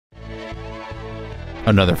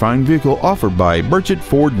Another fine vehicle offered by Burchett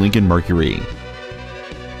Ford Lincoln Mercury.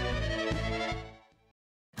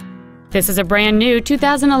 This is a brand new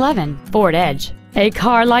 2011 Ford Edge, a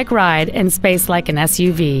car-like ride and space like an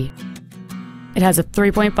SUV. It has a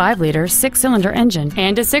 3.5-liter six-cylinder engine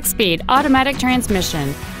and a 6-speed automatic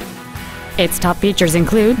transmission. Its top features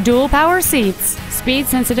include dual power seats,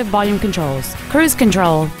 speed-sensitive volume controls, cruise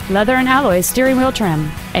control, leather and alloy steering wheel trim,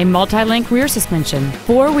 a multi-link rear suspension,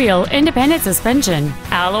 4-wheel independent suspension,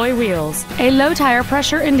 alloy wheels, a low tire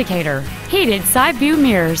pressure indicator, heated side view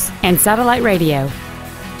mirrors, and satellite radio.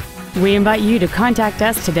 We invite you to contact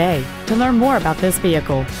us today to learn more about this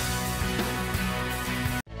vehicle.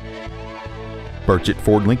 Burchett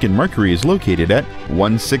Ford Lincoln Mercury is located at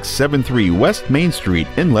 1673 West Main Street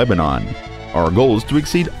in Lebanon. Our goal is to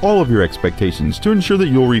exceed all of your expectations to ensure that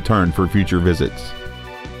you'll return for future visits.